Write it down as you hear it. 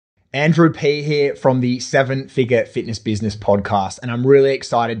Andrew P here from the Seven Figure Fitness Business Podcast, and I'm really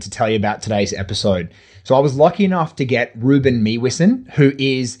excited to tell you about today's episode. So I was lucky enough to get Ruben Mewissen, who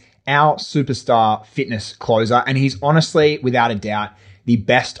is our superstar fitness closer, and he's honestly, without a doubt, the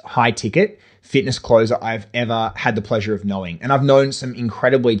best high ticket fitness closer I've ever had the pleasure of knowing. And I've known some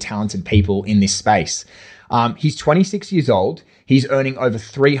incredibly talented people in this space. He's 26 years old. He's earning over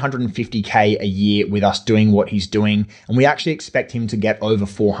 $350K a year with us doing what he's doing. And we actually expect him to get over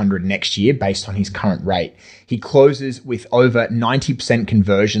 400 next year based on his current rate. He closes with over 90%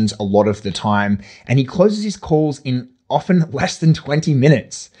 conversions a lot of the time. And he closes his calls in often less than 20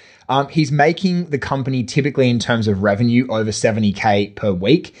 minutes. He's making the company typically in terms of revenue over 70K per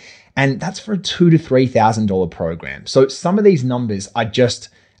week. And that's for a $2,000 to $3,000 program. So some of these numbers are just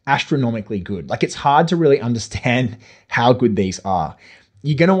astronomically good. Like, it's hard to really understand how good these are.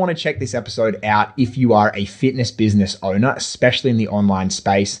 You're going to want to check this episode out if you are a fitness business owner, especially in the online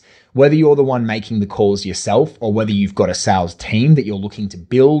space, whether you're the one making the calls yourself or whether you've got a sales team that you're looking to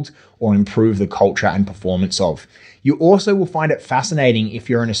build or improve the culture and performance of. You also will find it fascinating if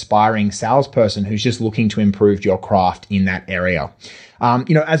you're an aspiring salesperson who's just looking to improve your craft in that area.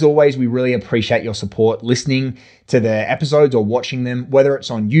 As always, we really appreciate your support listening to the episodes or watching them, whether it's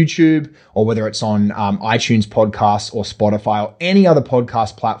on YouTube or whether it's on iTunes podcasts or Spotify or any other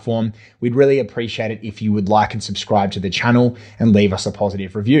podcast platform. We'd really appreciate it if you would like and subscribe to the channel and leave us a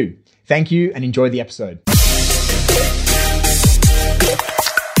positive review. Thank you and enjoy the episode.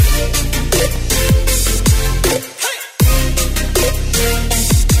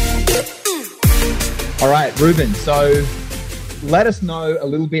 All right, Ruben. So let us know a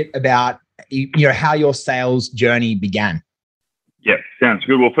little bit about how your sales journey began. Yeah, sounds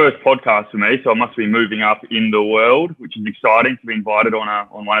good. Well, first podcast for me, so I must be moving up in the world, which is exciting to be invited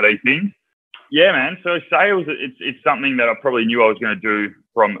on one of these things. Yeah, man. So sales, it's something that I probably knew I was going to do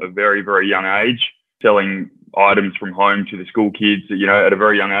from a very, very young age, selling items from home to the school kids, at a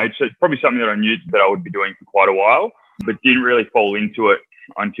very young age. So it's probably something that I knew that I would be doing for quite a while, but didn't really fall into it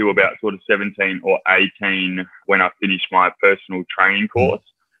until about sort of 17 or 18 when I finished my personal training course.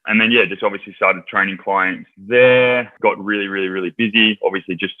 And then, just obviously started training clients there, got really, really, really busy,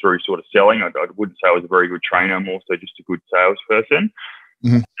 obviously just through sort of selling. I wouldn't say I was a very good trainer, I'm also just a good salesperson.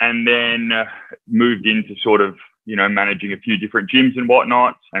 Mm-hmm. And then moved into sort of, managing a few different gyms and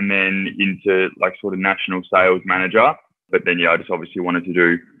whatnot, and then into like sort of national sales manager. But then, I just obviously wanted to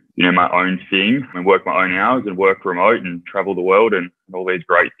do my own thing and work my own hours and work remote and travel the world and all these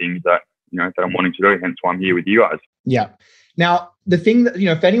great things that, that I'm wanting to do. Hence why I'm here with you guys. Yeah. Now, the thing that,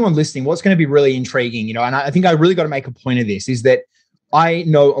 for anyone listening, what's going to be really intriguing, and I think I really got to make a point of this, is that I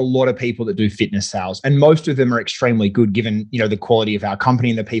know a lot of people that do fitness sales, and most of them are extremely good given, the quality of our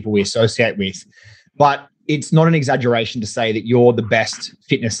company and the people we associate with. But it's not an exaggeration to say that you're the best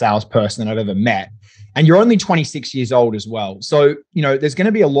fitness salesperson that I've ever met. And you're only 26 years old as well. So, there's going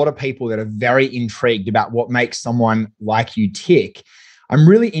to be a lot of people that are very intrigued about what makes someone like you tick. I'm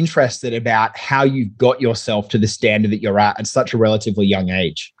really interested about how you've got yourself to the standard that you're at such a relatively young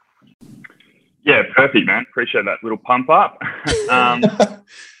age. Yeah, perfect, man. Appreciate that little pump up.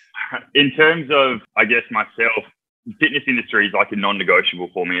 In terms of, I guess, myself, the fitness industry is like a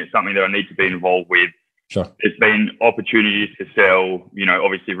non-negotiable for me. It's something that I need to be involved with. Sure. There's been opportunities to sell,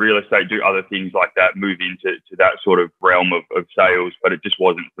 obviously real estate, do other things like that, move into that sort of realm of sales, but it just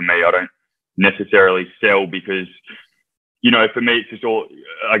wasn't for me. I don't necessarily sell because, for me, it's just all,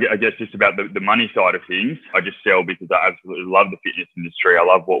 I guess, just about the money side of things. I just sell because I absolutely love the fitness industry. I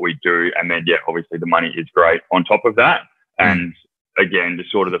love what we do. And then, obviously the money is great on top of that. And again,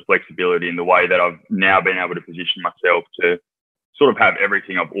 just sort of the flexibility in the way that I've now been able to position myself to sort of have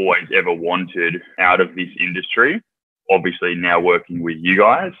everything I've always ever wanted out of this industry, obviously now working with you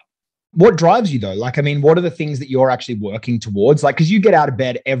guys. What drives you though? What are the things that you're actually working towards? Because you get out of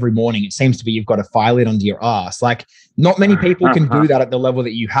bed every morning, it seems to be you've got a file it under your ass. Not many people can do that at the level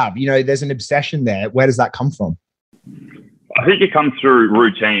that you have. There's an obsession there. Where does that come from? I think it comes through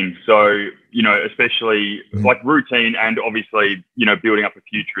routine. So, especially like routine and obviously, building up a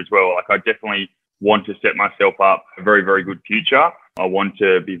future as well. I definitely want to set myself up a very, very good future. I want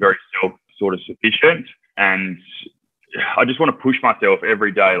to be very self-sufficient, and I just want to push myself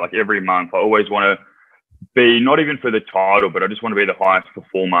every day, like every month. I always want to be, not even for the title, but I just want to be the highest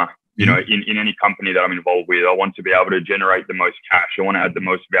performer, in any company that I'm involved with. I want to be able to generate the most cash. I want to add the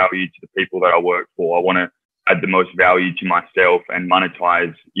most value to the people that I work for. I want to add the most value to myself and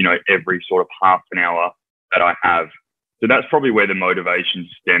monetize, every sort of half an hour that I have. So that's probably where the motivation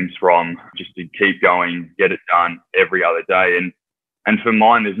stems from, just to keep going, get it done every other day. And And for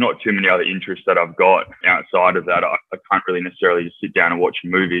mine, there's not too many other interests that I've got outside of that. I can't really necessarily just sit down and watch a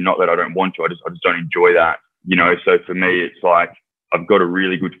movie. Not that I don't want to. I just don't enjoy that, you know. So for me, it's like I've got a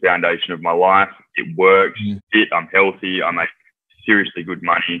really good foundation of my life. It works. I'm healthy. I make seriously good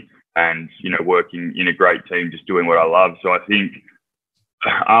money, and you know, working in a great team, just doing what I love. So I think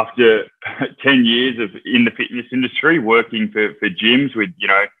after 10 years in the fitness industry, working for gyms with, you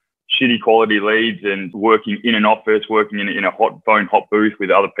know, shitty quality leads and working in an office, working in a hot booth with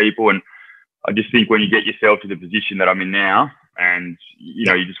other people. And I just think when you get yourself to the position that I'm in now, and, you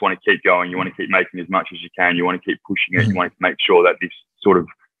know, you just want to keep going, you want to keep making as much as you can, you want to keep pushing it, you want to make sure that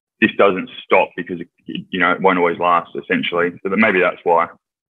this doesn't stop, because, you know, it won't always last, essentially. So maybe that's why.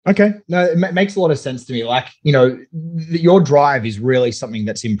 Okay. No, it makes a lot of sense to me. Like, you know, your drive is really something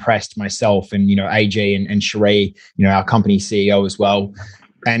that's impressed myself and, you know, AG and Cherie, you know, our company CEO as well.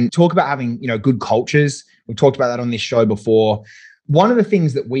 And talk about having, you know, good cultures. We've talked about that on this show before. One of the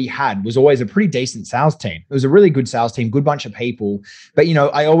things that we had was always a pretty decent sales team. It was a really good sales team, good bunch of people. But, you know,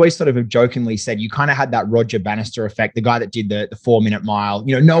 I always sort of have jokingly said, you kind of had that Roger Bannister effect, the guy that did the 4-minute mile.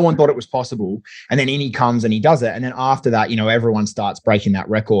 You know, no one thought it was possible. And then in he comes and he does it. And then after that, you know, everyone starts breaking that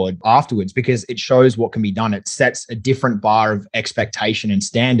record afterwards, because it shows what can be done. It sets a different bar of expectation and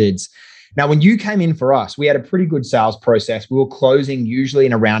standards. Now, when you came in for us, we had a pretty good sales process. We were closing usually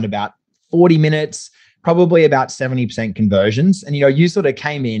in around about 40 minutes, probably about 70% conversions. And, you know, you sort of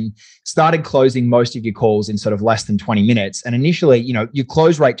came in, started closing most of your calls in sort of less than 20 minutes. And initially, you know, your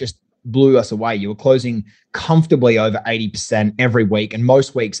close rate just blew us away. You were closing comfortably over 80% every week, and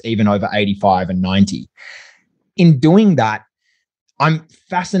most weeks even over 85 and 90. In doing that, I'm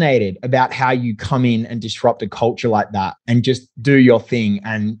fascinated about how you come in and disrupt a culture like that and just do your thing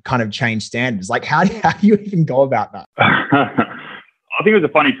and kind of change standards. Like, how do you even go about that? I think it was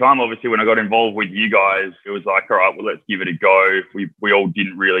a funny time, obviously, when I got involved with you guys. It was like, all right, well, let's give it a go. We all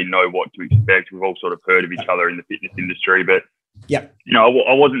didn't really know what to expect. We've all sort of heard of each other in the fitness industry, but yeah, you know,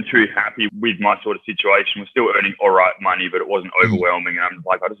 I wasn't too happy with my sort of situation. We're still earning all right money, but it wasn't overwhelming. And I'm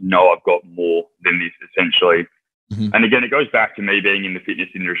like, I just know I've got more than this, essentially. And again, it goes back to me being in the fitness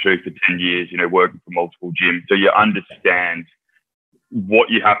industry for 10 years, you know, working for multiple gyms. So you understand what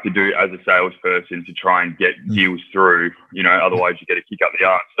you have to do as a salesperson to try and get deals through, you know, otherwise you get a kick up the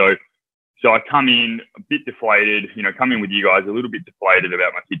arse. So I come in a bit deflated, you know, come in with you guys a little bit deflated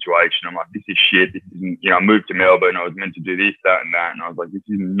about my situation. I'm like, this is shit. This isn't, you know, I moved to Melbourne. I was meant to do this, that, and that. And I was like, this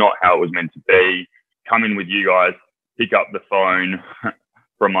is not how it was meant to be. Come in with you guys, pick up the phone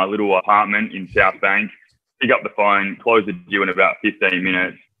from my little apartment in South Bank, pick up the phone, close the deal in about 15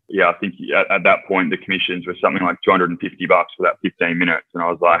 minutes. Yeah, I think at that point, the commissions were something like $250 for that 15 minutes. And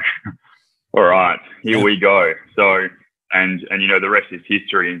I was like, all right, here we go. So, and you know, the rest is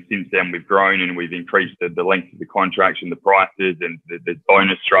history. And since then, we've grown and we've increased the length of the contracts and the prices and the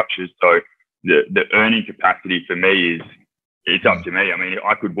bonus structures. So the earning capacity for me it's up to me. I mean,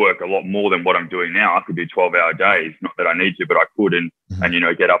 I could work a lot more than what I'm doing now. I could do 12-hour days. Not that I need to, but I could, and you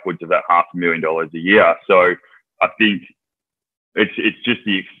know, get upwards of that $500,000 a year. So I think it's just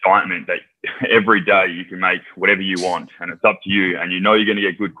the excitement that every day you can make whatever you want, and it's up to you. And you know you're going to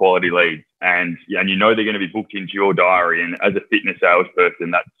get good quality leads, and you know they're going to be booked into your diary. And as a fitness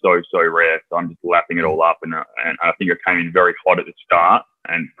salesperson, that's so rare. So I'm just lapping it all up, and I think I came in very hot at the start,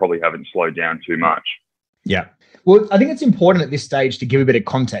 and probably haven't slowed down too much. Yeah. Well, I think it's important at this stage to give a bit of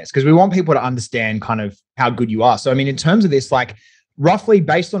context, because we want people to understand kind of how good you are. So, I mean, in terms of this, like roughly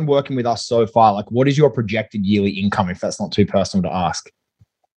based on working with us so far, like what is your projected yearly income, if that's not too personal to ask?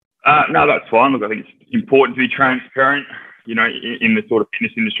 No, that's fine. Look, I think it's important to be transparent, you know, in the sort of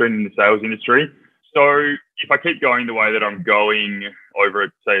fitness industry and in the sales industry. So if I keep going the way that I'm going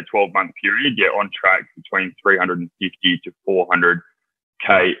over, say, a 12-month period, on track between 350 to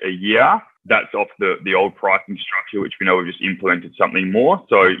 400K a year. That's off the old pricing structure, which we know we've just implemented something more.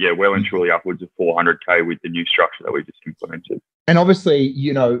 So well and truly upwards of 400K with the new structure that we've just implemented. And obviously,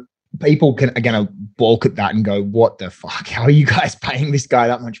 you know, people are going to balk at that and go, what the fuck? How are you guys paying this guy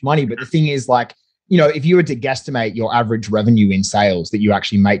that much money? But the thing is, like, you know, if you were to guesstimate your average revenue in sales that you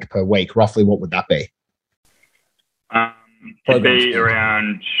actually make per week, roughly what would that be? It'd be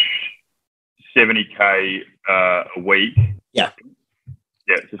around 70K a week. Yeah.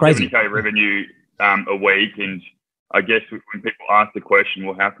 Yeah, so 70K revenue a week. And I guess when people ask the question,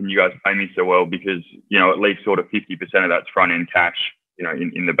 well, how can you guys pay me so well? Because, you know, at least sort of 50% of that's front end cash, you know,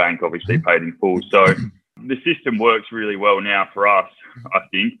 in the bank, obviously paid in full. So the system works really well now for us, I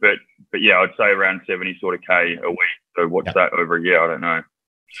think. But yeah, I'd say around 70 sort of K a week. So what's that over a year? I don't know.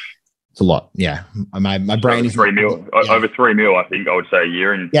 It's a lot. Yeah. My brain is $3 million. Yeah. Over $3 million, I think I would say a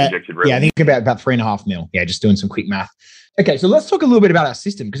year in projected revenue. Yeah, I think about $3.5 million. Yeah, just doing some quick math. Okay, so let's talk a little bit about our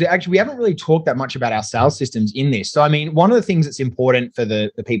system, because actually we haven't really talked that much about our sales systems in this. So, I mean, one of the things that's important for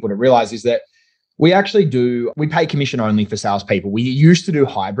the people to realize is that we pay commission only for salespeople. We used to do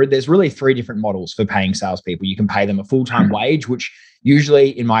hybrid. There's really 3 different models for paying salespeople. You can pay them a full-time wage, which usually,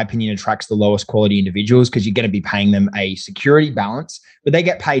 in my opinion, attracts the lowest quality individuals because you're going to be paying them a security balance, but they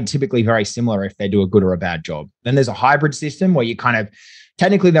get paid typically very similar if they do a good or a bad job. Then there's a hybrid system where you kind of,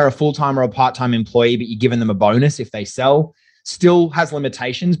 technically they're a full-time or a part-time employee, but you're giving them a bonus if they sell. Still has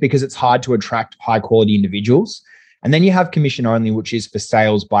limitations because it's hard to attract high-quality individuals. And then you have commission only, which is for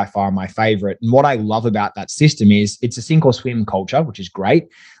sales, by far my favorite. And what I love about that system is it's a sink or swim culture, which is great.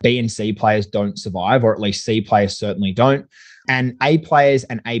 B and C players don't survive, or at least C players certainly don't. And A players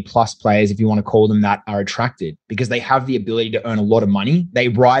and A plus players, if you want to call them that, are attracted because they have the ability to earn a lot of money. They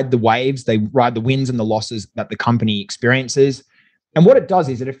ride the waves, they ride the wins and the losses that the company experiences. And what it does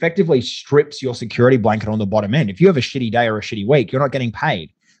is it effectively strips your security blanket on the bottom end. If you have a shitty day or a shitty week, you're not getting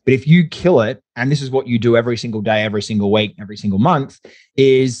paid. But if you kill it, and this is what you do every single day, every single week, every single month,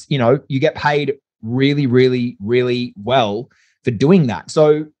 is, you get paid really, really, really well for doing that.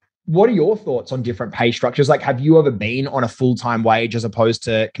 So what are your thoughts on different pay structures? Like, have you ever been on a full-time wage as opposed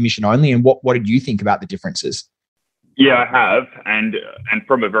to commission only? And what did you think about the differences? Yeah, I have. And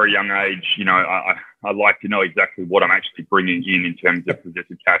from a very young age, I like to know exactly what I'm actually bringing in terms of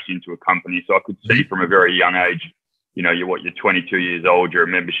possessive cash into a company. So I could see from a very young age, you're 22 years old, you're a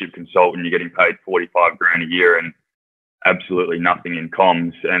membership consultant, you're getting paid 45 grand a year and absolutely nothing in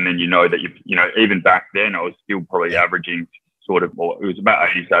comms. And then that even back then I was still probably averaging it was about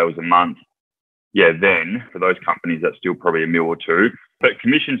 80 sales a month. Yeah, then for those companies, that's still probably $1 million or $2 million. But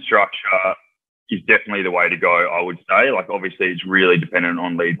commission structure is definitely the way to go, I would say. Like, obviously, it's really dependent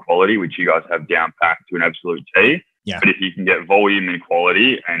on lead quality, which you guys have down packed to an absolute T. Yeah. But if you can get volume and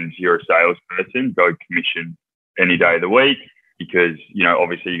quality and you're a salesperson, go commission any day of the week because,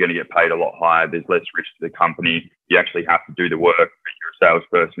 obviously, you're going to get paid a lot higher. There's less risk to the company. You actually have to do the work, but you're a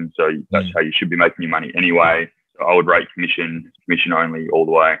salesperson, so that's how you should be making your money anyway. So I would rate commission only all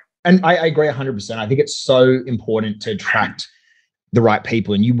the way. And I agree 100%. I think it's so important to attract the right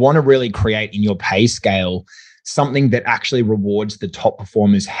people. And you want to really create in your pay scale something that actually rewards the top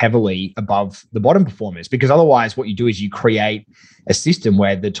performers heavily above the bottom performers. Because otherwise what you do is you create a system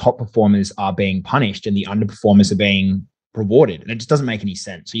where the top performers are being punished and the underperformers are being rewarded. And it just doesn't make any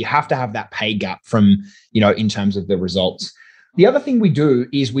sense. So you have to have that pay gap from, in terms of the results. The other thing we do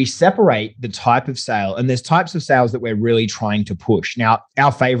is we separate the type of sale, and there's types of sales that we're really trying to push. Now,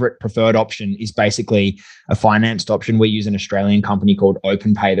 our favorite preferred option is basically a financed option. We use an Australian company called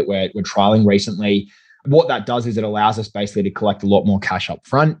OpenPay that we're trialing recently. What that does is it allows us basically to collect a lot more cash up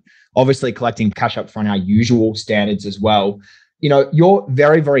front. Obviously, collecting cash up front, our usual standards as well. You're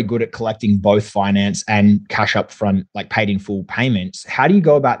very, very good at collecting both finance and cash up front, like paid in full payments. How do you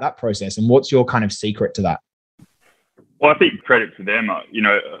go about that process? And what's your kind of secret to that? Well, I think credit to them.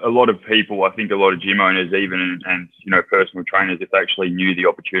 A lot of people, I think a lot of gym owners even and personal trainers, if they actually knew the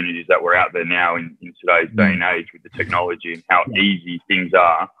opportunities that were out there now in today's day and age with the technology and how easy things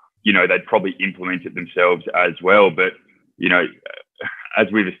are, they'd probably implement it themselves as well. But, as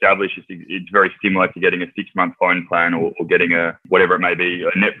we've established, it's very similar to getting a 6-month phone plan or getting a, whatever it may be,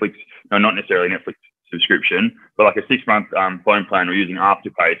 a Netflix, no, not necessarily a Netflix subscription, but like a 6-month phone plan or using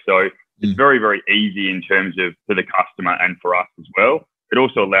Afterpay. So it's very, very easy in terms of for the customer and for us as well. It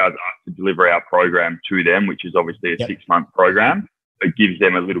also allows us to deliver our program to them, which is obviously a 6-month program. It gives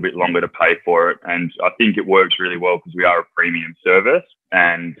them a little bit longer to pay for it. And I think it works really well because we are a premium service.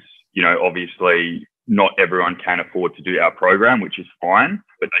 And, obviously not everyone can afford to do our program, which is fine,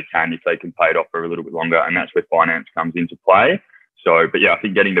 but they can if they can pay it off for a little bit longer. And that's where finance comes into play. So, but yeah, I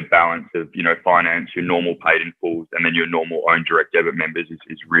think getting the balance of, finance, your normal paid in fulls, and then your normal own direct debit members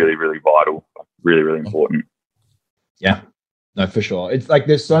is really, really vital, really, really important. Yeah, no, for sure. It's like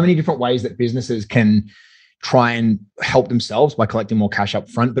there's so many different ways that businesses can try and help themselves by collecting more cash up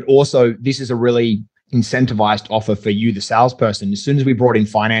front, but also this is a really incentivized offer for you, the salesperson. As soon as we brought in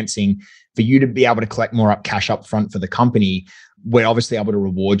financing for you to be able to collect more cash up front for the company, we're obviously able to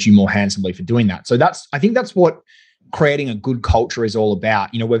reward you more handsomely for doing that. So I think that's what creating a good culture is all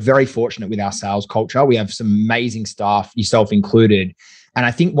about. We're very fortunate with our sales culture. We have some amazing staff, yourself included. And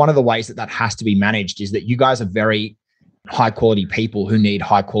I think one of the ways that has to be managed is that you guys are very high quality people who need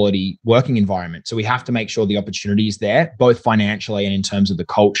high quality working environment. So we have to make sure the opportunity is there, both financially and in terms of the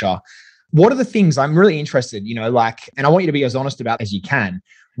culture. What are the things I'm really interested, and I want you to be as honest about as you can.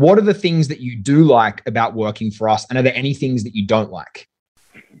 What are the things that you do like about working for us? And are there any things that you don't like?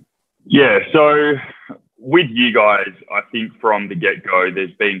 Yeah. So with you guys, I think from the get-go,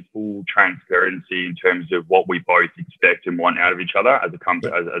 there's been full transparency in terms of what we both expect and want out of each other as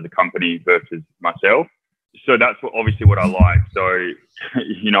a company versus myself. So that's obviously what I like. So,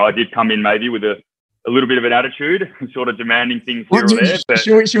 I did come in maybe with a little bit of an attitude, sort of demanding things here or there. But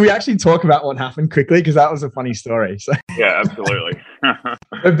should we actually talk about what happened quickly? Because that was a funny story. So. Yeah, absolutely.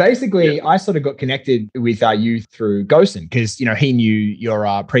 But basically, I sort of got connected with you through Gosen because, he knew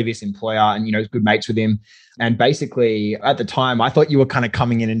your previous employer and, was good mates with him. And basically, at the time, I thought you were kind of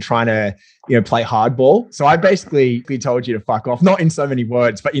coming in and trying to, play hardball. So I basically told you to fuck off, not in so many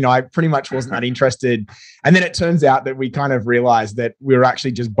words, but, I pretty much wasn't that interested. And then it turns out that we kind of realized that we were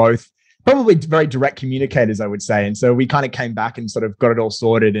actually just both probably very direct communicators, I would say. And so we kind of came back and sort of got it all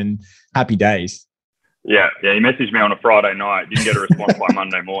sorted and happy days. Yeah. He messaged me on a Friday night. Didn't get a response by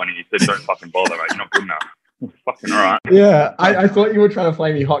Monday morning. He said, "Don't fucking bother, mate. You're not good enough." Fucking all right. Yeah. I thought you were trying to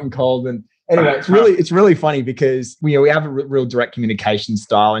play me hot and cold. And anyway, it's really funny because we have a real direct communication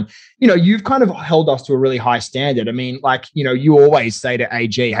style. And, you've kind of held us to a really high standard. I mean, you always say to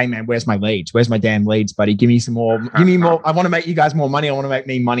AG, "Hey man, where's my leads? Where's my damn leads, buddy? Give me some more. Give me more. I want to make you guys more money. I want to make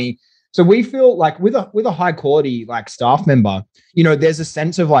me money." So we feel like with a high quality staff member, there's a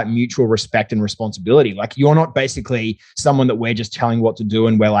sense of mutual respect and responsibility. You're not basically someone that we're just telling what to do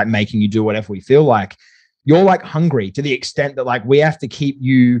and we're making you do whatever we feel like. You're hungry to the extent that we have to keep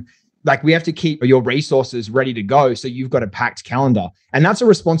you, we have to keep your resources ready to go. So you've got a packed calendar, and that's a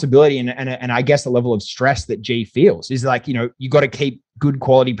responsibility and I guess a level of stress that G feels is you got to keep good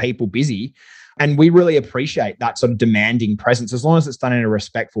quality people busy. And we really appreciate that sort of demanding presence. As long as it's done in a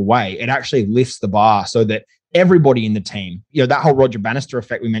respectful way, it actually lifts the bar so that everybody in the team, that whole Roger Bannister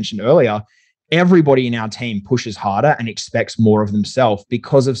effect we mentioned earlier, everybody in our team pushes harder and expects more of themselves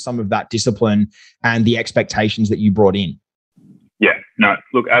because of some of that discipline and the expectations that you brought in. Yeah, no,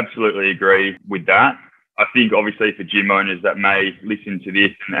 look, absolutely agree with that. I think obviously for gym owners that may listen to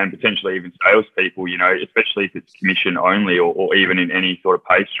this and potentially even salespeople, especially if it's commission only or even in any sort of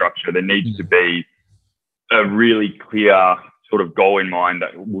pay structure, there needs to be a really clear sort of goal in mind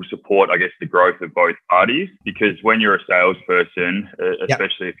that will support, I guess, the growth of both parties. Because when you're a salesperson,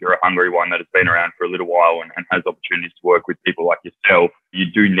 especially if you're a hungry one that has been around for a little while and has opportunities to work with people like yourself, you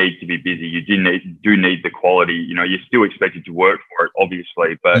do need to be busy. You do need the quality. You're still expected to work for it,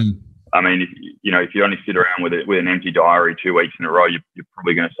 obviously, but I mean, if you only sit around with an empty diary 2 weeks in a row, you're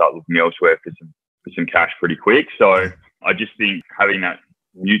probably going to start looking elsewhere for some cash pretty quick. So I just think having that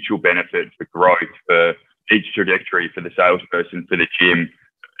mutual benefit for growth, for each trajectory, for the salesperson, for the gym,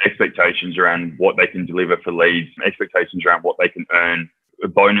 expectations around what they can deliver for leads, expectations around what they can earn,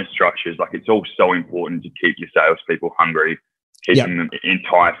 bonus structures, it's all so important to keep your salespeople hungry, keeping them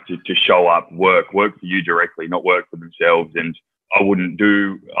enticed to show up, work for you directly, not work for themselves. And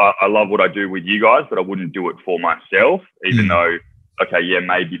I love what I do with you guys, but I wouldn't do it for myself, even though,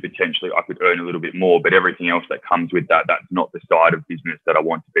 maybe potentially I could earn a little bit more, but everything else that comes with that, that's not the side of business that I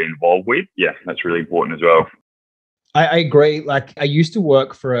want to be involved with. Yeah, that's really important as well. I agree. I used to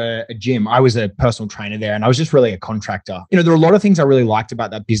work for a gym. I was a personal trainer there and I was just really a contractor. There were a lot of things I really liked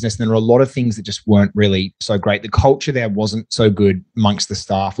about that business. And there were a lot of things that just weren't really so great. The culture there wasn't so good amongst the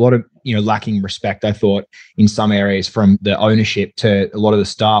staff. A lot of, lacking respect, I thought, in some areas from the ownership to a lot of the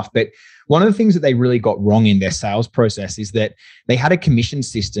staff. But one of the things that they really got wrong in their sales process is that they had a commission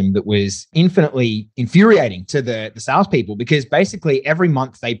system that was infinitely infuriating to the salespeople because basically every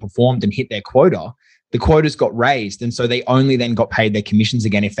month they performed and hit their quota, the quotas got raised. And so they only then got paid their commissions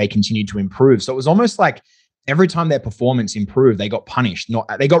again if they continued to improve. So it was almost like every time their performance improved, they got punished.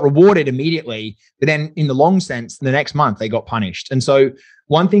 They got rewarded immediately, but then in the long sense, the next month they got punished. And so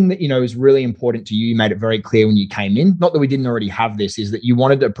one thing that, is really important to you, you made it very clear when you came in, not that we didn't already have this, is that you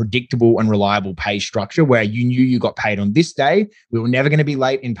wanted a predictable and reliable pay structure where you knew you got paid on this day. We were never going to be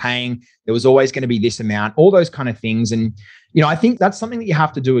late in paying. There was always going to be this amount, all those kind of things. And, I think that's something that you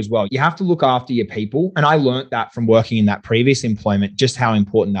have to do as well. You have to look after your people. And I learned that from working in that previous employment, just how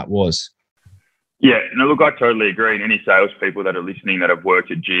important that was. Yeah, no, look, I totally agree. And any salespeople that are listening that have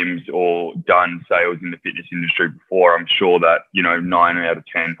worked at gyms or done sales in the fitness industry before, I'm sure that, 9 out of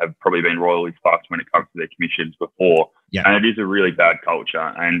 10 have probably been royally fucked when it comes to their commissions before. Yeah. And it is a really bad culture.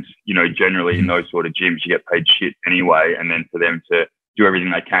 And, generally in those sort of gyms, you get paid shit anyway. And then for them to do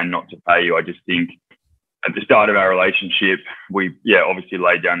everything they can not to pay you, I just think at the start of our relationship, we obviously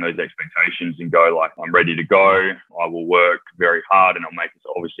laid down those expectations and go I'm ready to go. I will work very hard and I'll make us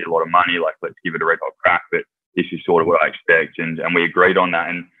obviously a lot of money. Let's give it a red hot crack, but this is sort of what I expect. And we agreed on that.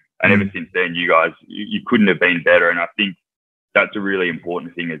 And ever since then, you guys, you couldn't have been better. And I think that's a really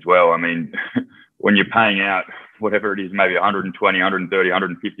important thing as well. I mean, when you're paying out whatever it is, maybe 120, 130,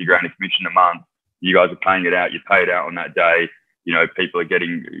 150 grand a commission a month, You guys are paying it out. You pay it out on that day. You know, people are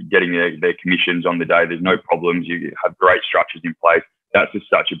getting their commissions on the day. There's no problems. You have great structures in place. That's just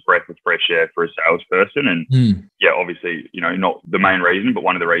such a breath of fresh air for a salesperson. And yeah, obviously, you know, not the main reason, but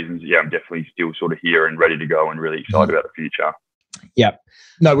one of the reasons, yeah, I'm definitely still sort of here and ready to go and really excited about the future. Yeah.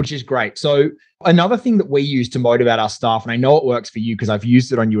 No, which is great. So another thing that we use to motivate our staff, and I know it works for you because I've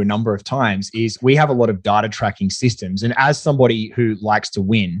used it on you a number of times, is we have a lot of data tracking systems. And as somebody who likes to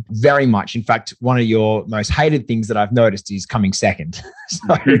win very much, in fact, one of your most hated things that I've noticed is coming second.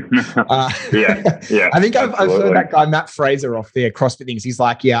 So, yeah. I think I've heard that guy, Matt Fraser, off there, CrossFit things. He's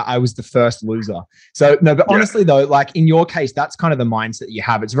like, yeah, I was the first loser. So no, but honestly though, like in your case, that's kind of the mindset that you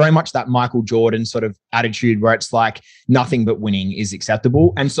have. It's very much that Michael Jordan sort of attitude where it's like nothing but winning is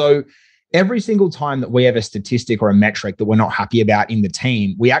acceptable. And so every single time that we have a statistic or a metric that we're not happy about in the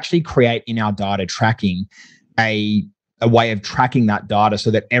team, we actually create in our data tracking a way of tracking that data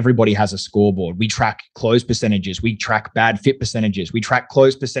so that everybody has a scoreboard. We track close percentages. We track bad fit percentages. We track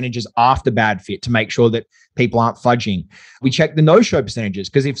close percentages after bad fit to make sure that people aren't fudging. We check the no-show percentages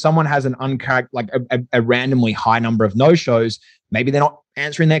because if someone has an a randomly high number of no-shows, maybe they're not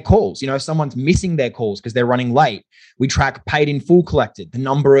answering their calls. You know, if someone's missing their calls because they're running late. We track paid in full collected, the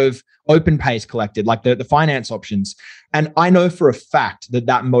number of open pays collected, like the finance options. And I know for a fact that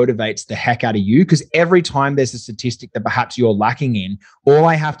motivates the heck out of you because every time there's a statistic that perhaps you're lacking in, all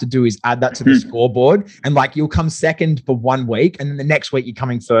I have to do is add that to the scoreboard and like you'll come second for 1 week and then the next week you're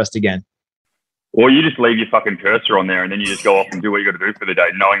coming first again. Or you just leave your fucking cursor on there and then you just go off and do what you got to do for the day,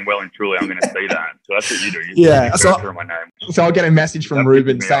 knowing well and truly I'm going to see that. So that's what you do. You so on my name. So I'll get a message from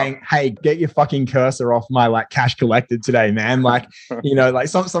Ruben saying, hey, get your fucking cursor off my like cash collected today, man. Like, you know, like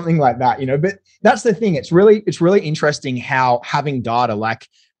something like that, you know, but that's the thing. It's really interesting how having data, like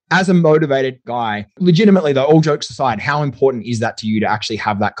as a motivated guy, legitimately though, all jokes aside, how important is that to you to actually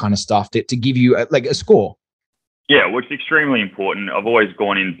have that kind of stuff to give you a score? Yeah, well, it's extremely important. I've always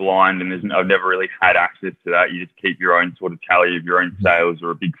gone in blind and I've never really had access to that. You just keep your own sort of tally of your own sales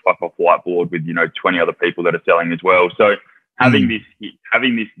or a big fuck off whiteboard with, you know, 20 other people that are selling as well. So having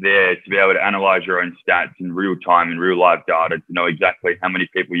this there to be able to analyze your own stats in real time, in real live data, to know exactly how many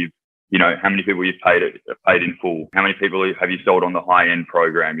people you've paid in full, how many people have you sold on the high end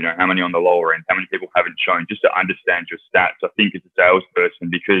program, you know, how many on the lower end, how many people haven't shown, just to understand your stats. I think as a salesperson,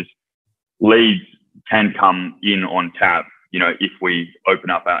 because leads can come in on tap, you know, if we open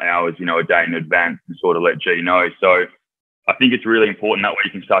up our hours, you know, a day in advance and sort of let G know. So I think it's really important that way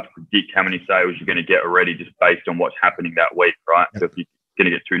you can start to predict how many sales you're going to get already just based on what's happening that week, right? So if you're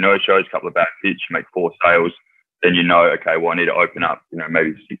going to get 2 no-shows, a couple of bad fits, you make 4 sales, then you know, okay, well, I need to open up, you know,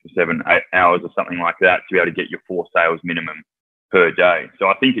 maybe 6 or 7, 8 hours or something like that to be able to get your 4 sales minimum per day. So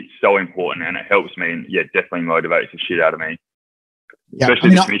I think it's so important and it helps me and yeah, definitely motivates the shit out of me. Yeah,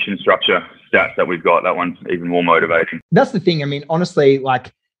 especially the commission structure stats that we've got. That one's even more motivating. That's the thing. I mean, honestly,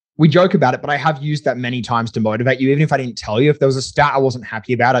 like we joke about it, but I have used that many times to motivate you. Even if I didn't tell you, if there was a stat I wasn't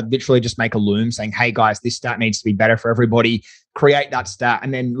happy about, I'd literally just make a loom saying, hey guys, this stat needs to be better for everybody. Create that stat.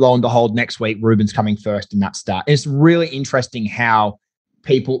 And then lo and behold, next week, Ruben's coming first in that stat. And it's really interesting how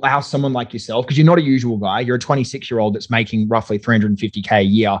someone like yourself, because you're not a usual guy, you're a 26-year-old that's making roughly $350K a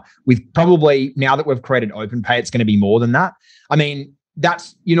year with probably, now that we've created OpenPay, it's going to be more than that. I mean,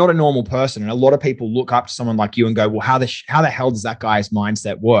 you're not a normal person. And a lot of people look up to someone like you and go, well, how the hell does that guy's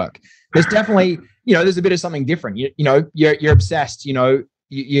mindset work? There's definitely, you know, there's a bit of something different. You're obsessed, you know,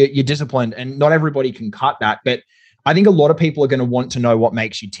 you're disciplined and not everybody can cut that. But I think a lot of people are going to want to know what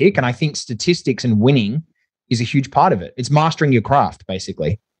makes you tick. And I think statistics and winning is a huge part of it. It's mastering your craft,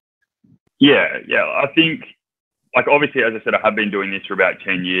 basically. Yeah. I think, like, obviously, as I said, I have been doing this for about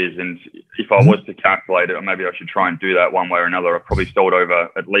 10 years. And if I was to calculate it, or maybe I should try and do that one way or another, I've probably sold over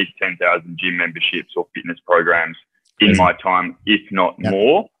at least 10,000 gym memberships or fitness programs in my time, if not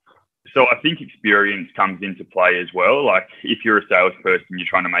more. So I think experience comes into play as well. Like if you're a salesperson, you're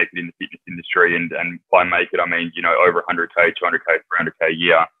trying to make it in the fitness industry, and by make it, I mean, you know, over 100K, 200K, 300K a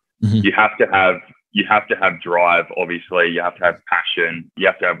year, you have to have drive, obviously. You have to have passion. You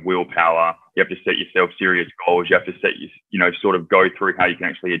have to have willpower. You have to set yourself serious goals. You have to set, sort of go through how you can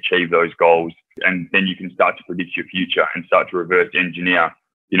actually achieve those goals. And then you can start to predict your future and start to reverse engineer.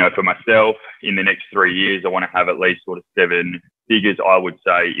 You know, for myself, in the next 3 years, I want to have at least sort of 7 figures, I would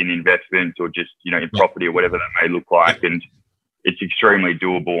say, in investments or just, you know, in property or whatever that may look like. And it's extremely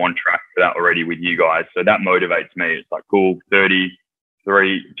doable, on track for that already with you guys. So that motivates me. It's like, cool,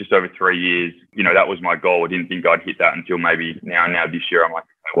 just over 3 years, you know, that was my goal. I didn't think I'd hit that until maybe now this year. I'm like,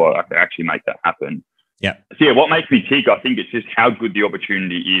 well, I can actually make that happen. Yeah. So yeah, what makes me tick, I think it's just how good the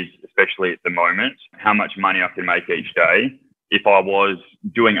opportunity is, especially at the moment, how much money I can make each day. if I was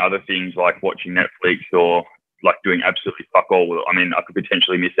doing other things like watching Netflix or like doing absolutely fuck all, I mean, I could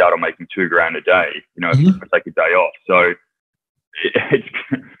potentially miss out on making $2,000 a day, you know, if I take a day off. So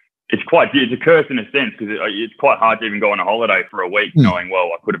it's a curse in a sense, because it's quite hard to even go on a holiday for a week knowing,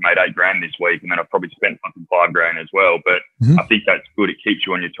 well, I could have made $8,000 this week and then I've probably spent fucking $5,000 as well. But I think that's good. It keeps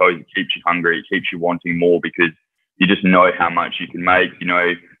you on your toes. It keeps you hungry. It keeps you wanting more, because you just know how much you can make.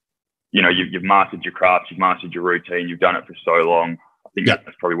 You've mastered your craft, you've mastered your routine, you've done it for so long. I think that's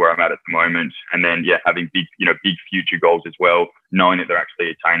probably where I'm at the moment. And then, having big future goals as well, knowing that they're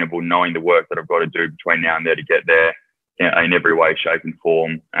actually attainable, knowing the work that I've got to do between now and there to get there in every way, shape and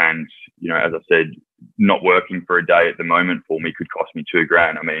form. And, as I said, not working for a day at the moment for me could cost me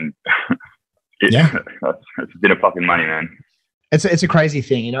 $2,000. I mean, it's a bit of fucking money, man. It's a crazy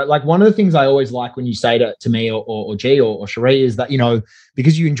thing, like one of the things I always like when you say to me or G or Cherie is that,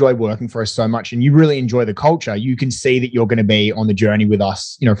 because you enjoy working for us so much and you really enjoy the culture, you can see that you're going to be on the journey with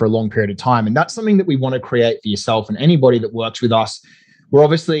us, for a long period of time. And that's something that we want to create for yourself and anybody that works with us. We're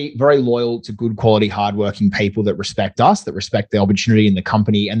obviously very loyal to good quality, hardworking people that respect us, that respect the opportunity in the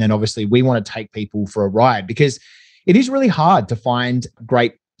company. And then obviously we want to take people for a ride, because it is really hard to find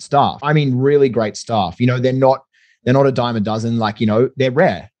great staff. I mean, really great staff. They're not a dime a dozen, they're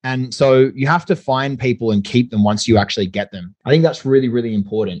rare. And so you have to find people and keep them once you actually get them. I think that's really, really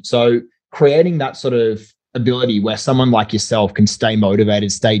important. So creating that sort of ability where someone like yourself can stay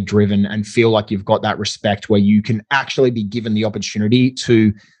motivated, stay driven, and feel like you've got that respect where you can actually be given the opportunity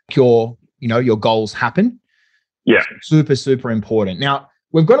to your goals happen. Yeah. Super, super important. Now,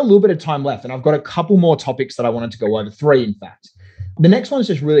 we've got a little bit of time left, and I've got a couple more topics that I wanted to go over, 3, in fact. The next one is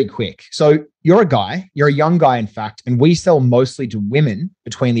just really quick. So you're a young guy, in fact, and we sell mostly to women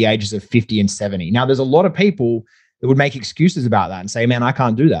between the ages of 50 and 70. Now, there's a lot of people that would make excuses about that and say, man, I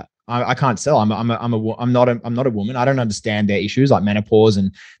can't do that. I can't sell. I'm not a woman. I don't understand their issues like menopause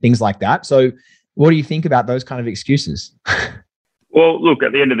and things like that. So what do you think about those kind of excuses? Well, look,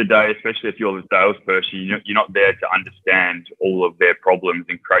 at the end of the day, especially if you're the salesperson, you're not there to understand all of their problems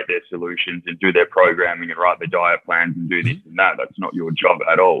and create their solutions and do their programming and write the diet plans and do this and that. That's not your job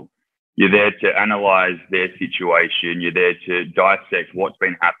at all. You're there to analyze their situation. You're there to dissect what's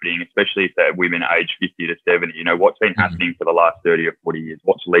been happening, especially if they're women aged 50 to 70. What's been happening for the last 30 or 40 years?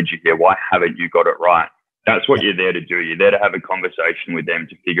 What's led you here? Why haven't you got it right? That's what you're there to do. You're there to have a conversation with them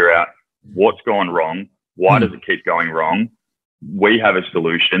to figure out what's gone wrong. Why does it keep going wrong? We have a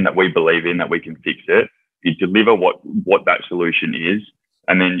solution that we believe in, that we can fix it. You deliver what that solution is,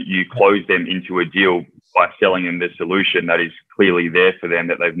 and then you close them into a deal by selling them the solution that is clearly there for them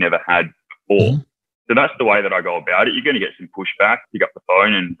that they've never had before. So that's the way that I go about it. You're going to get some pushback, pick up the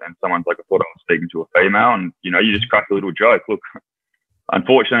phone and someone's like, I thought I was speaking to a female, and, you just crack a little joke. Look,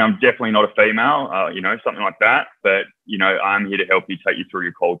 unfortunately, I'm definitely not a female, something like that. But, I'm here to help you, take you through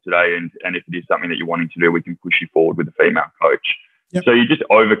your call today. And if it is something that you're wanting to do, we can push you forward with a female coach. Yep. So you just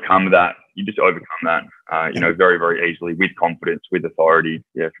overcome that. Very, very easily with confidence, with authority.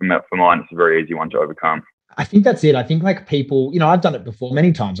 Yeah, for mine, it's a very easy one to overcome. I think that's it. I think people, I've done it before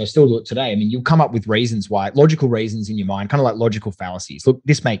many times. I still do it today. I mean, you'll come up with reasons why, logical reasons in your mind, kind of like logical fallacies. Look,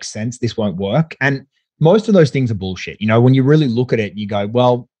 this makes sense. This won't work. And most of those things are bullshit. When you really look at it, you go,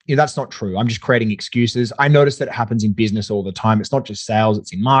 well, that's not true. I'm just creating excuses. I notice that it happens in business all the time. It's not just sales.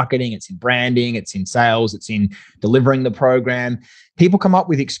 It's in marketing. It's in branding. It's in sales. It's in delivering the program. People come up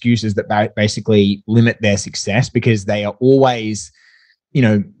with excuses that basically limit their success because they are always,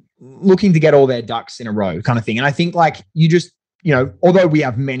 looking to get all their ducks in a row kind of thing. And I think although we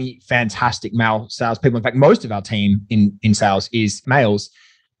have many fantastic male salespeople, in fact, most of our team in sales is males,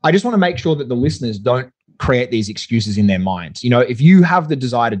 I just want to make sure that the listeners don't create these excuses in their minds. If you have the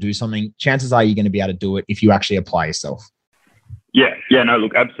desire to do something, chances are you're going to be able to do it if you actually apply yourself. Yeah, no,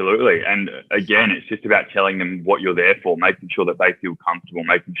 look, absolutely. And again, it's just about telling them what you're there for, making sure that they feel comfortable,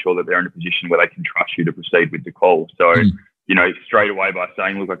 making sure that they're in a position where they can trust you to proceed with the call. So, straight away by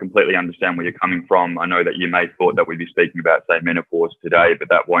saying, look, I completely understand where you're coming from. I know that you may have thought that we'd be speaking about, say, menopause today, but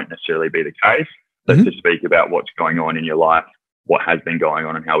that won't necessarily be the case. Let's just speak about what's going on in your life, what has been going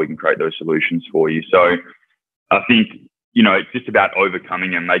on, and how we can create those solutions for you. So I think, it's just about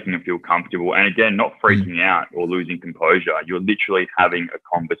overcoming and making them feel comfortable. And again, not freaking out or losing composure. You're literally having a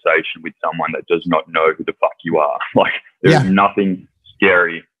conversation with someone that does not know who the fuck you are. There's nothing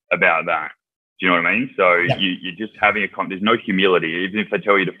scary about that. Do you know what I mean? So you're just having there's no humility. Even if they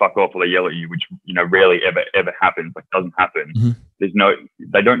tell you to fuck off or they yell at you, which, rarely ever happens, doesn't happen.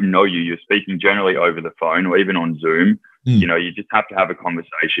 They don't know you. You're speaking generally over the phone or even on Zoom. You just have to have a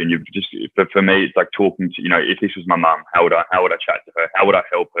conversation. For me, it's like talking to, if this was my mum, how would I chat to her? How would I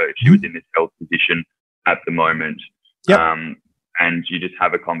help her if she was in this health position at the moment? and you just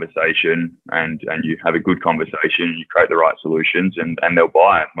have a conversation and you have a good conversation, you create the right solutions and they'll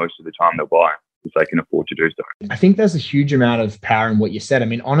buy it. Most of the time they'll buy it if they can afford to do so. I think there's a huge amount of power in what you said. I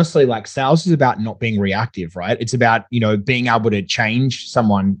mean, honestly, like sales is about not being reactive, right? It's about, being able to change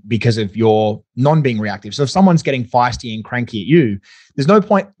someone because of your non-being reactive. So if someone's getting feisty and cranky at you, there's no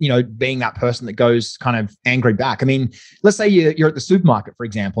point, being that person that goes kind of angry back. I mean, let's say you're at the supermarket, for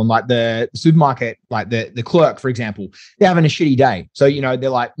example, and like the supermarket, like the clerk, for example, they're having a shitty day. So, they're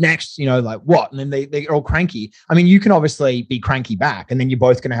like, next, like what? And then they're all cranky. I mean, you can obviously be cranky back and then you're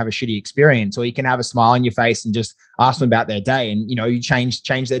both going to have a shitty experience, or you can have a smile on your face and just ask them about their day and, you change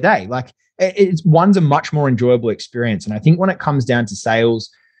their day. Like one's a much more enjoyable experience. And I think when it comes down to sales,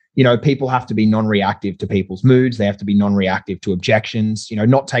 people have to be non-reactive to people's moods. They have to be non-reactive to objections,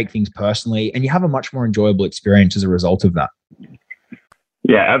 not take things personally. And you have a much more enjoyable experience as a result of that.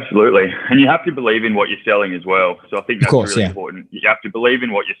 Yeah, absolutely. And you have to believe in what you're selling as well. So I think that's really important. You have to believe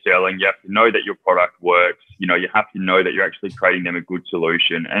in what you're selling. You have to know that your product works. You have to know that you're actually creating them a good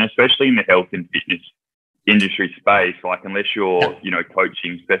solution. And especially in the health and fitness industry space, like unless you're,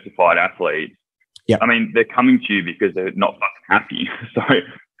 coaching specified athletes, I mean, they're coming to you because they're not fucking happy. So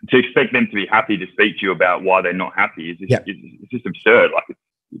to expect them to be happy to speak to you about why they're not happy is just, it's just absurd. Like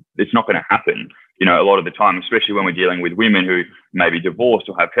it's not going to happen. A lot of the time, especially when we're dealing with women who may be divorced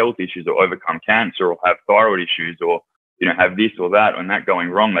or have health issues or overcome cancer or have thyroid issues or, have this or that and that going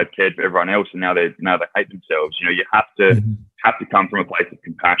wrong. They've cared for everyone else and now they hate themselves. You have to come from a place of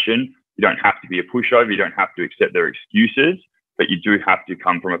compassion. You don't have to be a pushover. You don't have to accept their excuses, but you do have to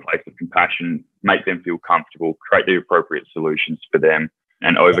come from a place of compassion, make them feel comfortable, create the appropriate solutions for them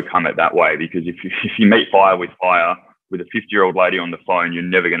and overcome it that way. Because if you meet fire with a 50-year-old lady on the phone, you're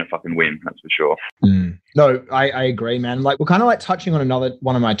never going to fucking win. That's for sure. No, I agree, man. Like we're kind of like touching on another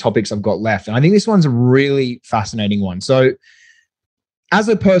one of my topics I've got left. And I think this one's a really fascinating one. So as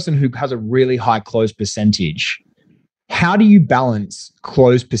a person who has a really high close percentage, how do you balance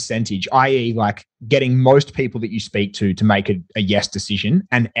close percentage, i.e. like getting most people that you speak to make a yes decision,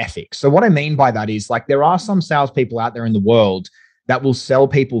 and ethics? So what I mean by that is like there are some salespeople out there in the world that will sell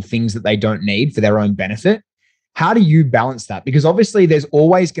people things that they don't need for their own benefit. How do you balance that? Because obviously there's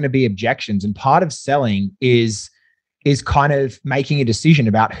always going to be objections, and part of selling is kind of making a decision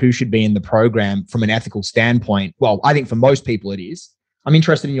about who should be in the program from an ethical standpoint. Well, I think for most people it is. I'm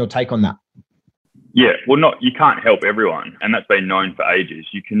interested in your take on that. Yeah, well, you can't help everyone, and that's been known for ages.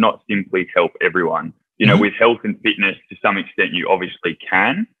 You cannot simply help everyone. With health and fitness, to some extent, you obviously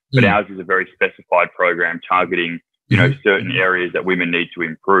can, but ours is a very specified program targeting, certain areas that women need to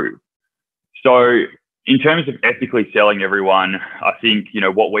improve. So in terms of ethically selling everyone, I think,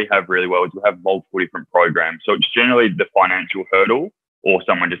 what we have really well is we have multiple different programs. So it's generally the financial hurdle, or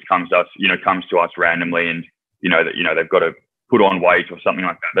someone just comes to us randomly and, they've got to put on weight or something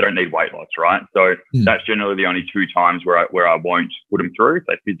like that. They don't need weight loss, right? So that's generally the only two times where I won't put them through. If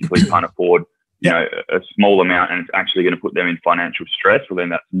they physically can't afford, a small amount and it's actually going to put them in financial stress, well, then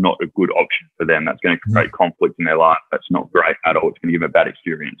that's not a good option for them. That's going to create conflict in their life. That's not great at all. It's going to give them a bad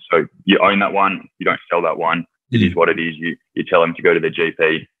experience. So you own that one. You don't sell that one. It is what it is. You tell them to go to their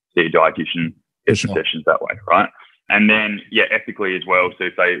GP, see a dietitian, get some sessions that way, right? And then, ethically as well. So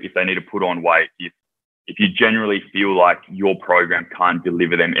if they need to put on weight, if you generally feel like your program can't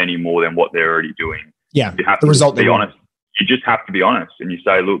deliver them any more than what they're already doing, you have to be honest. You just have to be honest, and you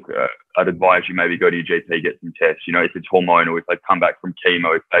say, look, I'd advise you maybe go to your GP, get some tests. If it's hormonal, if they've come back from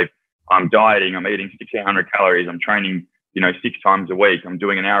chemo, if I'm dieting, I'm eating 1,600 calories, I'm training, 6 times a week, I'm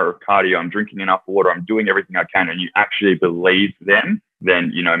doing an hour of cardio, I'm drinking enough water, I'm doing everything I can, and you actually believe them,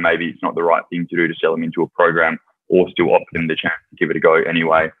 then, maybe it's not the right thing to do to sell them into a program, or still offer them the chance to give it a go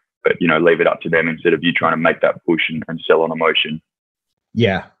anyway. But, leave it up to them instead of you trying to make that push and sell on emotion.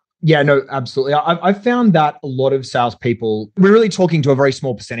 Yeah. Yeah, no, absolutely. I've found that a lot of salespeople, we're really talking to a very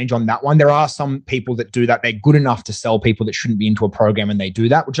small percentage on that one. There are some people that do that. They're good enough to sell people that shouldn't be into a program, and they do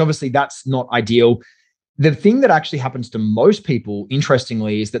that, which obviously that's not ideal. The thing that actually happens to most people,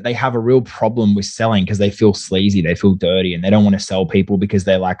 interestingly, is that they have a real problem with selling because they feel sleazy, they feel dirty, and they don't want to sell people because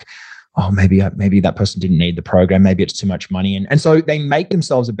they're like, oh, maybe that person didn't need the program. Maybe it's too much money. And so they make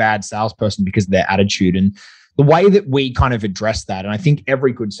themselves a bad salesperson because of their attitude. And the way that we kind of address that, and I think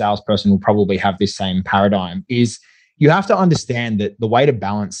every good salesperson will probably have this same paradigm, is you have to understand that the way to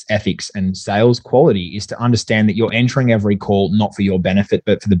balance ethics and sales quality is to understand that you're entering every call not for your benefit,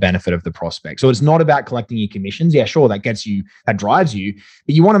 but for the benefit of the prospect. So it's not about collecting your commissions. Yeah, sure, that drives you,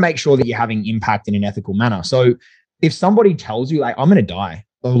 but you want to make sure that you're having impact in an ethical manner. So if somebody tells you, like, I'm going to die,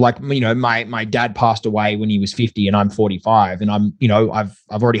 or like, my dad passed away when he was 50 and I'm 45 and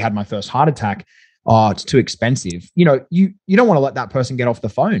I've already had my first heart attack, oh, it's too expensive. You don't want to let that person get off the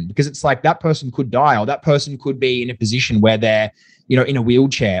phone, because it's like that person could die, or that person could be in a position where they're, in a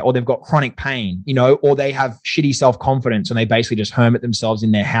wheelchair, or they've got chronic pain, or they have shitty self-confidence and they basically just hermit themselves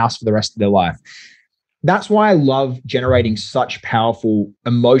in their house for the rest of their life. That's why I love generating such powerful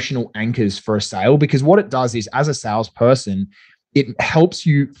emotional anchors for a sale, because what it does is, as a salesperson, it helps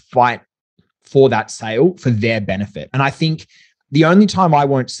you fight for that sale for their benefit. And I think the only time I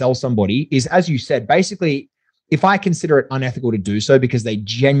won't sell somebody is, as you said, basically, if I consider it unethical to do so because they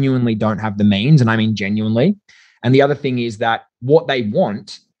genuinely don't have the means, and I mean genuinely. And the other thing is that what they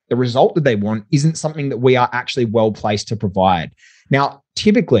want, the result that they want, isn't something that we are actually well placed to provide. Now,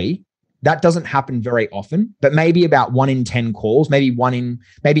 typically, that doesn't happen very often, but maybe about 1 in 10 calls, maybe even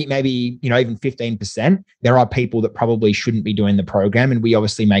 15%, there are people that probably shouldn't be doing the program, and we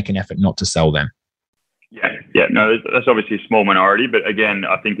obviously make an effort not to sell them. Yeah, no, that's obviously a small minority, but again,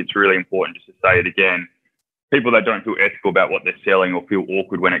 I think it's really important just to say it again. People that don't feel ethical about what they're selling, or feel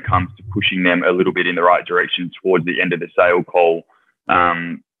awkward when it comes to pushing them a little bit in the right direction towards the end of the sale call,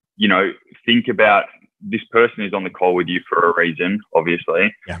 think about, this person is on the call with you for a reason,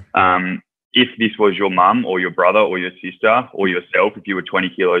 obviously. Yeah. If this was your mum or your brother or your sister or yourself, if you were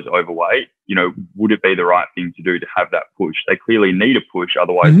 20 kilos overweight, would it be the right thing to do to have that push? They clearly need a push,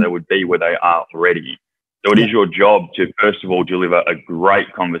 otherwise they would be where they are already. So it is your job to, first of all, deliver a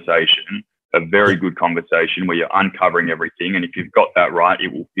great conversation, a very good conversation where you're uncovering everything. And if you've got that right,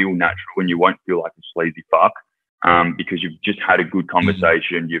 it will feel natural and you won't feel like a sleazy fuck. Because you've just had a good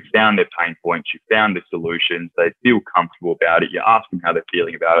conversation, you've found their pain points, you've found the solutions, they feel comfortable about it, you ask them how they're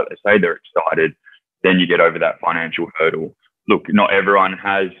feeling about it, they say they're excited, then you get over that financial hurdle. Look, not everyone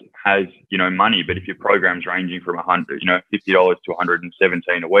has money, but if your program's ranging from $50 to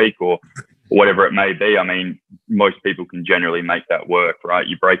 $117 a week or whatever it may be, I mean, most people can generally make that work, right?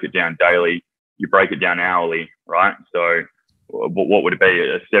 You break it down daily, you break it down hourly, right? So what would it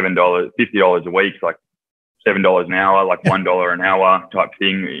be? $50 a week, like $7 an hour, like $1 an hour type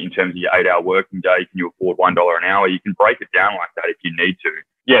thing in terms of your 8-hour working day. Can you afford $1 an hour? You can break it down like that if you need to.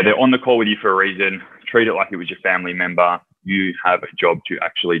 Yeah, they're on the call with you for a reason. Treat it like it was your family member. You have a job to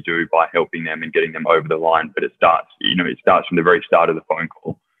actually do by helping them and getting them over the line. But it starts from the very start of the phone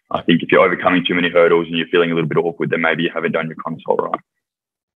call. I think if you're overcoming too many hurdles and you're feeling a little bit awkward, then maybe you haven't done your consult right.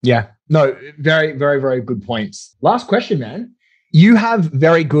 Yeah, no, very, very, very good points. Last question, man. You have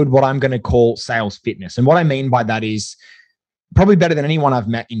very good, what I'm going to call sales fitness. And what I mean by that is probably better than anyone I've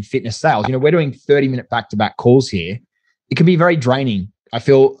met in fitness sales. We're doing 30-minute back-to-back calls here. It can be very draining. I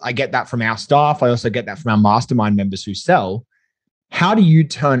feel I get that from our staff. I also get that from our mastermind members who sell. How do you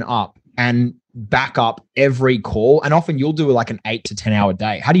turn up and back up every call? And often you'll do like an 8 to 10 hour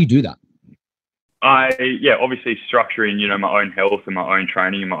day. How do you do that? Obviously structuring, my own health and my own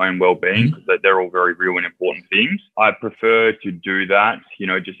training and my own well-being, because they're all very real and important things. I prefer to do that,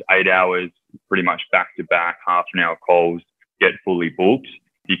 just 8 hours, pretty much back-to-back, half-an-hour calls, get fully booked,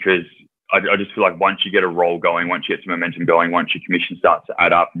 because I just feel like once you get a roll going, once you get some momentum going, once your commission starts to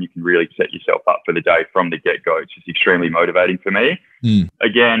add up and you can really set yourself up for the day from the get-go, it's just extremely motivating for me.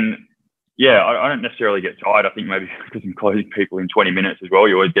 Again, I don't necessarily get tired. I think maybe because I'm closing people in 20 minutes as well,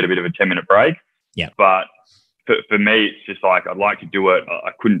 you always get a bit of a 10-minute break. Yeah. But for me, it's just like, I'd like to do it.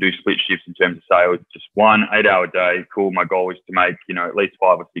 I couldn't do split shifts in terms of sales. Just 1 8-hour day. Cool. My goal is to make, at least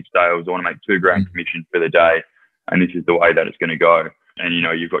 5 or 6 sales. I want to make $2,000 commission for the day. And this is the way that it's going to go. And,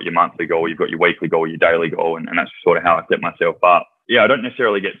 you've got your monthly goal, you've got your weekly goal, your daily goal. And that's sort of how I set myself up. Yeah, I don't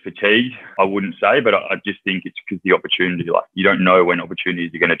necessarily get fatigued, I wouldn't say, but I just think it's because the opportunity, like, you don't know when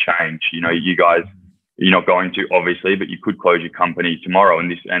opportunities are going to change. You guys, you're not going to, obviously, but you could close your company tomorrow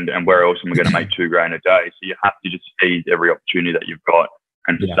and where else am I going to make $2,000 a day? So you have to just seize every opportunity that you've got.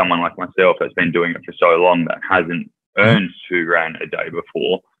 And for someone like myself that's been doing it for so long that hasn't earned $2,000 a day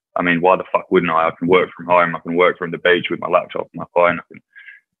before, I mean, why the fuck wouldn't I? I can work from home. I can work from the beach with my laptop and my phone.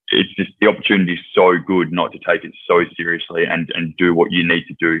 It's just, the opportunity is so good not to take it so seriously and do what you need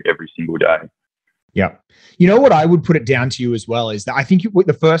to do every single day. Yeah. You know what I would put it down to you as well is that I think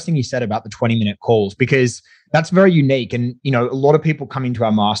the first thing you said about the 20-minute calls, because that's very unique. And, a lot of people come into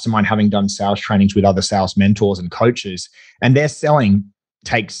our mastermind having done sales trainings with other sales mentors and coaches, and their selling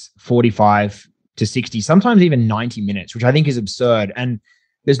takes 45 to 60, sometimes even 90 minutes, which I think is absurd. And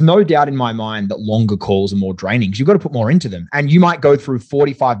there's no doubt in my mind that longer calls are more draining because you've got to put more into them. And you might go through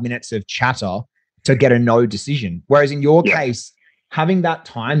 45 minutes of chatter to get a no decision. Whereas in your case, having that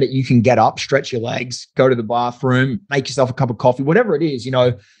time that you can get up, stretch your legs, go to the bathroom, make yourself a cup of coffee, whatever it is,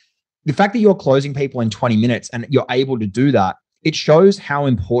 the fact that you're closing people in 20 minutes and you're able to do that, it shows how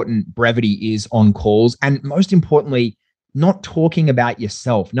important brevity is on calls. And most importantly, not talking about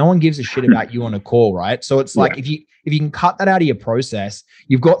yourself. No one gives a shit about you on a call, right? So it's like if you can cut that out of your process,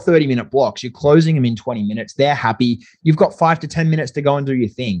 you've got 30-minute blocks, you're closing them in 20 minutes, they're happy. You've got 5 to 10 minutes to go and do your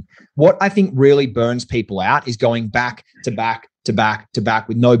thing. What I think really burns people out is going back to back to back to back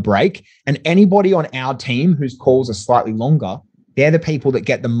with no break. And anybody on our team whose calls are slightly longer, they're the people that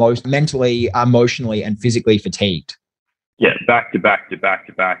get the most mentally, emotionally, and physically fatigued. Yeah, back to back to back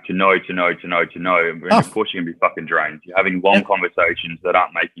to back to no. And of course, you're going to be fucking drained. You're having long conversations that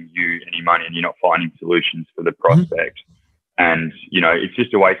aren't making you any money, and you're not finding solutions for the prospect. And, it's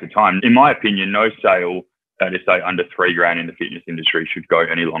just a waste of time. In my opinion, no sale that is, say, under $3,000 in the fitness industry should go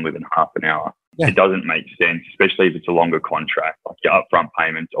any longer than half an hour. Yeah. It doesn't make sense, especially if it's a longer contract. Like your upfront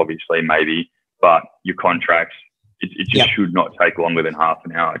payments, obviously, maybe, but your contracts, it just should not take longer than half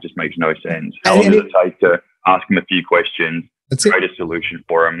an hour. It just makes no sense. How long does it take to ask them a few questions, create a solution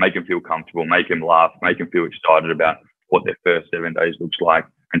for them, make them feel comfortable, make them laugh, make them feel excited about what their first 7 days looks like,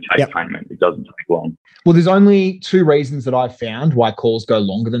 and take payment? It doesn't take long. Well, there's only 2 reasons that I've found why calls go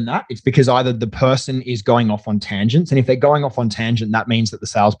longer than that. It's because either the person is going off on tangents, and if they're going off on tangent, that means that the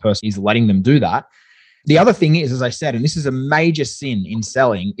salesperson is letting them do that. The other thing is, as I said, and this is a major sin in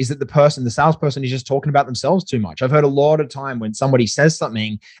selling, is that the salesperson is just talking about themselves too much. I've heard a lot of time when somebody says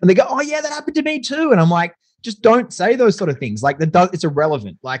something and they go, "Oh yeah, that happened to me too." And I'm like, just don't say those sort of things. Like it's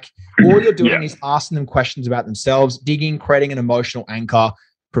irrelevant. Like all you're doing is asking them questions about themselves, digging, creating an emotional anchor,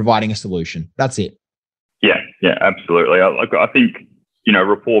 providing a solution. That's it. Yeah, absolutely. I think,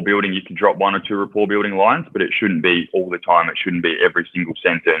 rapport building, you can drop 1 or 2 rapport building lines, but it shouldn't be all the time. It shouldn't be every single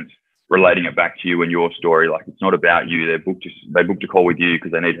sentence relating it back to you and your story. Like, it's not about you. They booked a call with you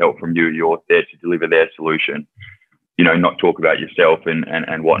because they need help from you. You're there to deliver their solution, not talk about yourself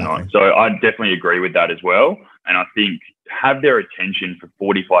and whatnot. So I definitely agree with that as well. And I think have their attention for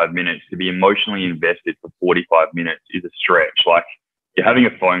 45 minutes. To be emotionally invested for 45 minutes is a stretch. Like, you're having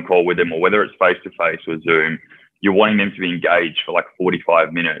a phone call with them, or whether it's face-to-face or Zoom, you're wanting them to be engaged for like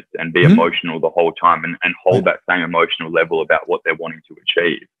 45 minutes and be emotional the whole time and hold that same emotional level about what they're wanting to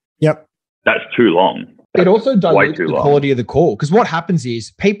achieve. Yep. That's too long. It also dilutes the quality of the call, because what happens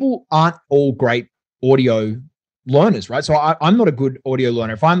is people aren't all great audio learners, right? So I'm not a good audio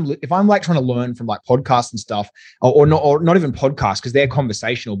learner. If I'm like trying to learn from like podcasts and stuff, or not even podcasts because they're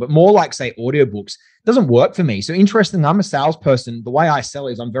conversational, but more like say audiobooks, it doesn't work for me. So interesting, I'm a salesperson. The way I sell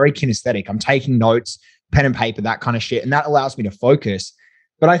is I'm very kinesthetic. I'm taking notes, pen and paper, that kind of shit, and that allows me to focus.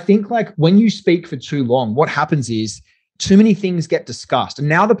 But I think like when you speak for too long, what happens is too many things get discussed, and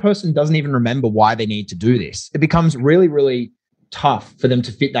now the person doesn't even remember why they need to do this. It becomes really, really tough for them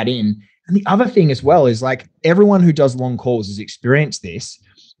to fit that in. And the other thing as well is like everyone who does long calls has experienced this.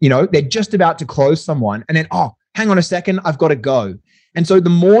 They're just about to close someone and then, oh, hang on a second, I've got to go. And so the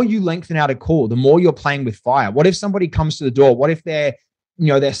more you lengthen out a call, the more you're playing with fire. What if somebody comes to the door? What if their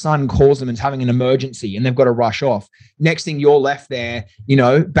son calls them and is having an emergency and they've got to rush off? Next thing, you're left there,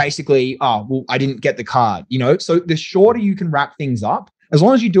 basically, oh, well, I didn't get the card, So the shorter you can wrap things up, as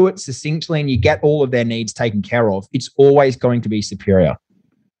long as you do it succinctly and you get all of their needs taken care of, it's always going to be superior.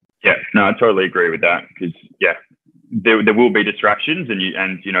 Yeah, no, I totally agree with that, because there will be distractions,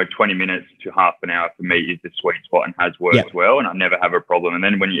 and 20 minutes to half an hour for me is the sweet spot and has worked well, and I never have a problem. And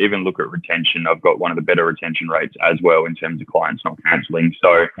then when you even look at retention, I've got one of the better retention rates as well in terms of clients not cancelling.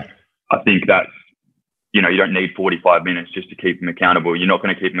 So I think that's, you don't need 45 minutes just to keep them accountable. You're not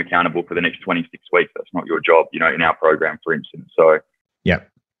going to keep them accountable for the next 26 weeks. That's not your job, in our program, for instance. So yeah.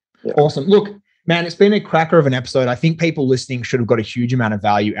 Awesome. Look, man, it's been a cracker of an episode. I think people listening should have got a huge amount of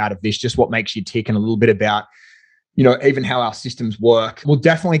value out of this, just what makes you tick and a little bit about, even how our systems work. We'll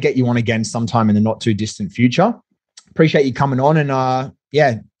definitely get you on again sometime in the not too distant future. Appreciate you coming on and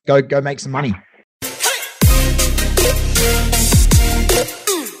go make some money.